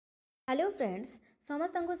Hello friends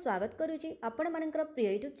समस्त को स्वागत करुच्ची आपण मानकर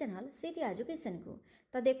प्रिय यूट्यूब चैनल सिटी एजुकेशन को।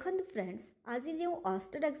 तो देखो फ्रेंड्स आज जो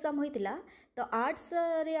ऑस्टेट एग्जाम होता तो आर्ट्स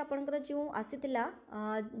रे आपणकर जो आसीला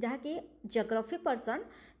जहाँकि जियोग्राफी पर्सन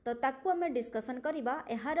तो ताकू आम डिस्कसन करवा।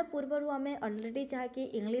 यार पूर्वर आम अलरेडी जहाँकि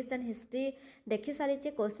इंग्लिश एंड हिस्ट्री देखी सारी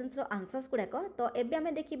क्वेश्चंस आंसर्स गुड़ाक तो एबे आम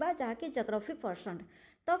देखा जहाँकि जियोग्राफी पर्सन।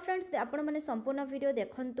 तो फ्रेंड्स आपण मैंने संपूर्ण वीडियो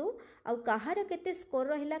देखंतु आउ कहार केते स्कोर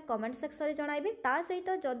रहिला कमेंट सेक्शन रे जणाइबे। ता सहित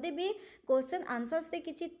जदि भी क्वेश्चन आंसर्स रे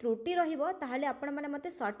किछि त्रुटि रहिबो ताहले आपण माने मते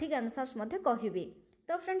सठिक आंसर्स मध्ये कहिबे।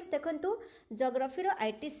 तो फ्रेंड्स देखंतु जियोग्राफी रो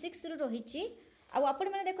 86 रु रहिछि आउ आपण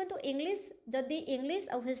माने देखंतु इंग्लिश जदि इंग्लिश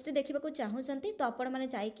आउ हिस्ट्री देखिबा को चाहुचंती तो आपण माने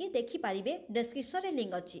जाईकी देखि पारिबे डिस्क्रिप्शन रे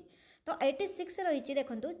लिंक अछि। तो 86 रहिछि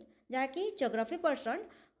देखंतु जाकी geography person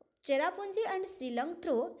Cherrapunji and Shillong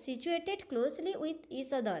though situated closely with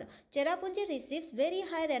each other. Cherrapunji receives very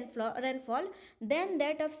high rainfall than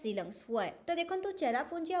that of Shillong. Why? तो देखंतु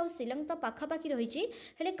चेरापुंजी और शिलंग तो पाखापाखि रही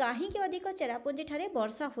हेले कहीं अधिक चेरापुंजी ठारे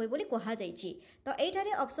वर्षा हुए बोली कहा जाइछि। तो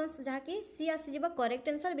एठारे ऑप्शंस जहाँकि सी आसीजिबा correct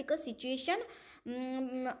answer because situation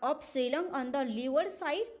of Shillong on the levered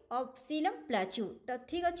side of Shillong plateau. तो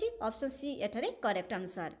ठीक अच्छी ऑप्शन सी एठारे करेक्ट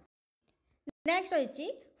आंसर। नेक्स्ट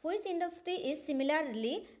रही which industry is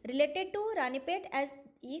similarly related to Ranipet as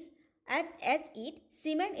it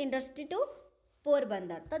cement industry to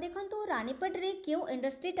Porbandar. तो देखो रानीपेट रे क्यों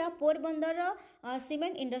इंडस्ट्रीटा पोरबंदर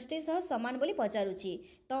सीमेंट इंडस्ट्री सह सामान बोली पचारुची।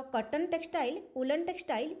 तो cotton textile woollen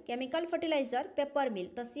textile chemical fertiliser paper मिल।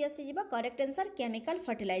 तो सी आसीजिबा करेक्ट आंसर केमिकल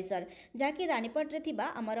फर्टिलाइजर जहाँकि रानीपेट रे थिबा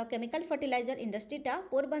आमर chemical fertiliser इंडस्ट्रीटा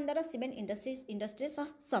Porbandar cement industry सह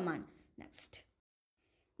सामान। नेक्स्ट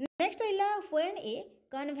रहा when a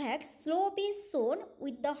convex slope is shown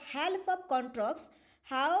with the help of contours,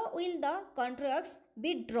 how will the contours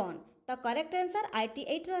be drawn? The correct answer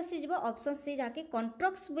IT8 आसीजिबा option C जहाँकि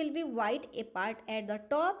contours will be wide apart at the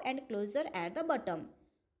top and closer at the bottom.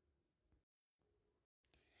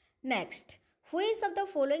 Next, which of the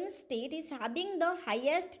following state is having the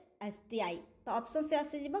highest STI? तो option C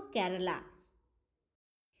आसीजिबा Kerala.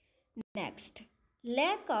 Next,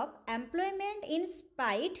 lack of employment in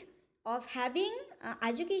spite of having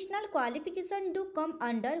educational qualification do come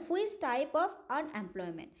under which type of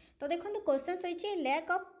unemployment? तो देखो question रही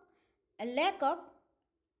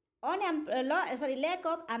lack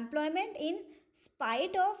of employment in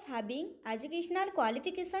spite of having educational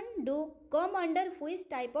qualification do come under which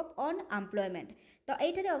type of unemployment? तो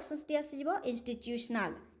एठारे options T आसीजिबो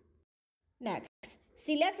institutional। Next,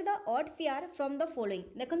 select the odd pair from the following.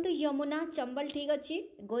 देखंतु यमुना चंबल ठीक अच्छी,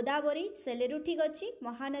 गोदावरी सेलेरु ठीक अच्छी,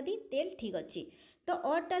 महानदी तेल ठीक अच्छी। तो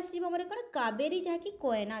ऑड आसीबो हमर कोन कावेरी जहाँकि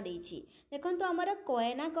कोयना देछि। देखंतु हमर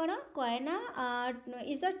कोयना कोन Koyna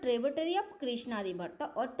is a tributary of Krishna river. तो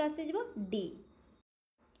ऑड आसीबो डी।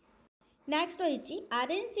 नेक्स्ट रहिछि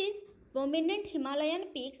arrange is prominent Himalayan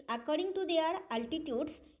peaks according to their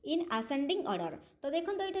altitudes in ascending order। तो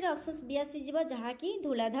देखो ये ऑप्शंस बी आसीजिबा जहाँकि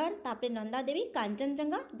धूलाधर तापरे नंदा देवी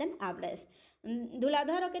कांचनजंगा देन एवरेस्ट।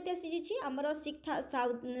 धूलाधर केते आसीजि हमर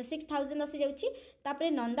 6000 आसी जाउची तापरे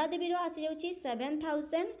नंदा देवी रो आसी जाउची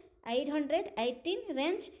 7818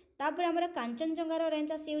 रेंज। तापर आमर कांचनजंगार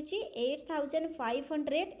रेंज आसी होची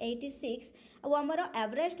 8586 और आमर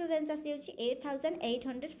एवरेस्ट रेंज आसी होची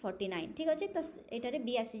 8849। ठीक अच्छे। तो एटारे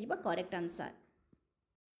B आसीजिबा correct answer.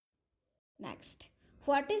 Next,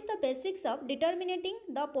 what is the basics of determining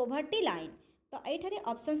the poverty line? तो एठारे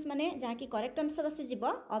ऑप्शंस माने जहाँकि correct answer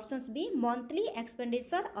आसीजिबा options B monthly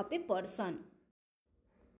expenditure of a person.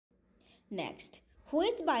 Next,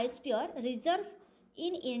 which biosphere reserve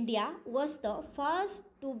in India was the first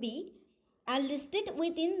to be enlisted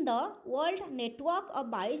within the World Network of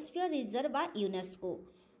Biosphere Reserve by UNESCO?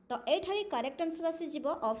 तो एठारे correct answer आसीजिबो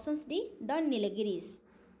options D the Nilgiris.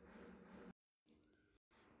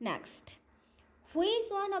 Next, which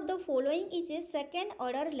one of the following is a second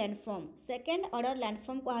order landform? Second order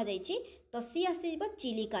landform कहा जाइछि। तो सी आसीजिबो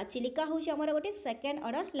चिलिका। चिलिका होछि हमर गोटे second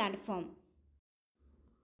order landform.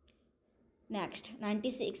 Next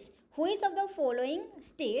 96, which of the following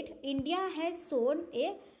state India has shown a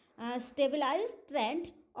stabilized trend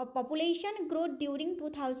of population growth during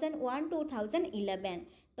 2001 to 2011?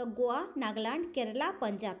 तो गोवा नागालैंड केरला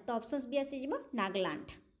पंजाब। तो options B आसीजिबो Nagaland.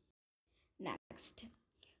 Next,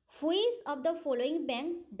 which of the following bank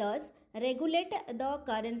does regulate the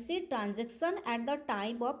currency transaction at the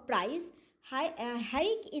time of price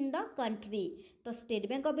hike in the country? तो state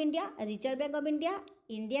bank of India, reserve bank of India,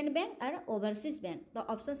 Indian bank और overseas bank. तो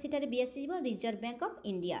option सीटारे B आसीजिबो reserve bank of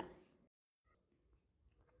India.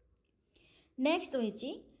 Next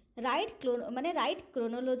रही right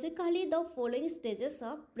chronologically the following stages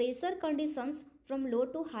of pressure conditions from low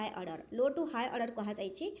to high order कहा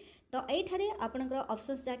जाइछि तो एठारे आपनकर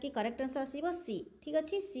options जाकी correct answer आसीबो सी ठीक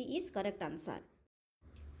अछि सी is correct answer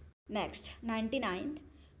next 99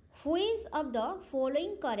 which of the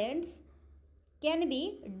following currents can be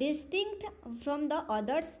distinct from the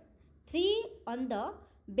others three on the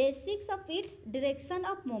basics of its direction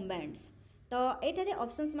of movements तो एठारे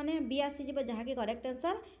ऑप्शंस माने बी आसी जिवो जहा कि करेक्ट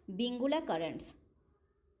आंसर बिंगुला करेंट्स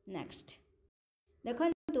नेक्स्ट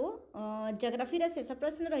देखंतु ज्योग्राफी रे शेष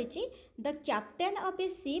प्रश्न रहिछि the captain of A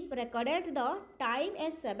ship recorded the time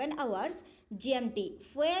as 7 hours GMT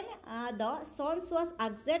when the sun was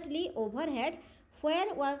exactly overhead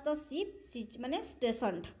where was the ship माने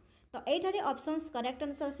stationed तो एठारे ऑप्शंस करेक्ट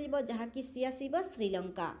आंसर आसीबो जहा कि सी आसीबो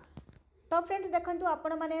श्रीलंका तो फ्रेंड्स देखंतु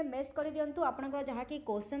आपण माने मेस्ट कर दियंतु आपनकर जहा कि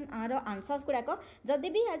क्वेश्चन आरो आंसर्स गुडाक जदि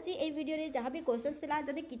भी आज ए वीडियो रे जहा भी क्वेश्चंस थिला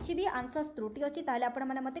जदि किछि भी आंसर्स त्रुटि अछि ताले आपण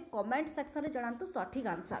माने मते कमेंट सेक्शन रे जणांतु सठिक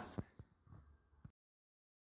आंसर्स।